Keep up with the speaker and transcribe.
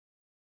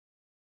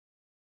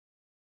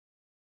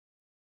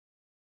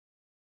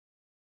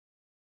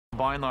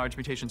by and large,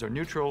 mutations are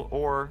neutral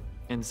or,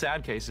 in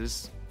sad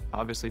cases,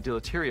 obviously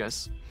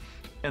deleterious.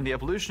 And the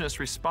evolutionists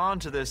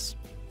respond to this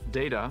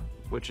data,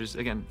 which is,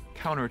 again,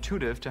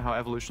 counterintuitive to how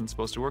evolution is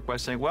supposed to work, by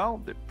saying,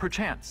 well,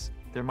 perchance,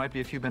 there might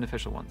be a few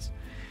beneficial ones.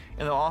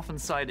 And they'll often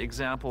cite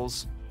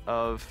examples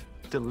of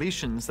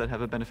deletions that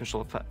have a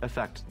beneficial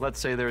effect.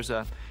 Let's say there's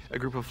a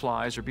group of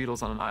flies or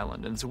beetles on an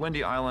island, and it's a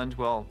windy island.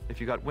 Well,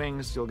 if you got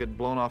wings, you'll get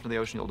blown off into the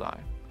ocean, you'll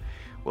die.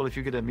 Well, if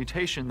you get a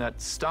mutation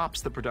that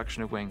stops the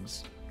production of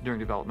wings during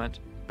development,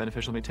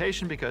 beneficial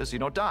mutation because you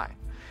don't die.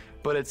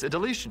 But it's a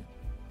deletion.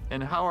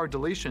 And how are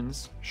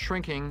deletions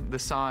shrinking the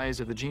size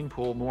of the gene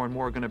pool more and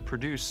more going to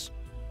produce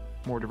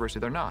more diversity?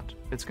 They're not.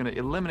 It's going to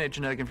eliminate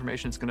genetic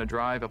information. It's going to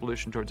drive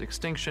evolution towards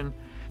extinction.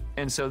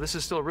 And so this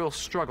is still a real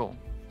struggle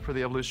for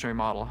the evolutionary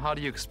model. How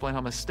do you explain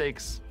how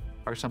mistakes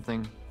are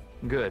something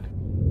good?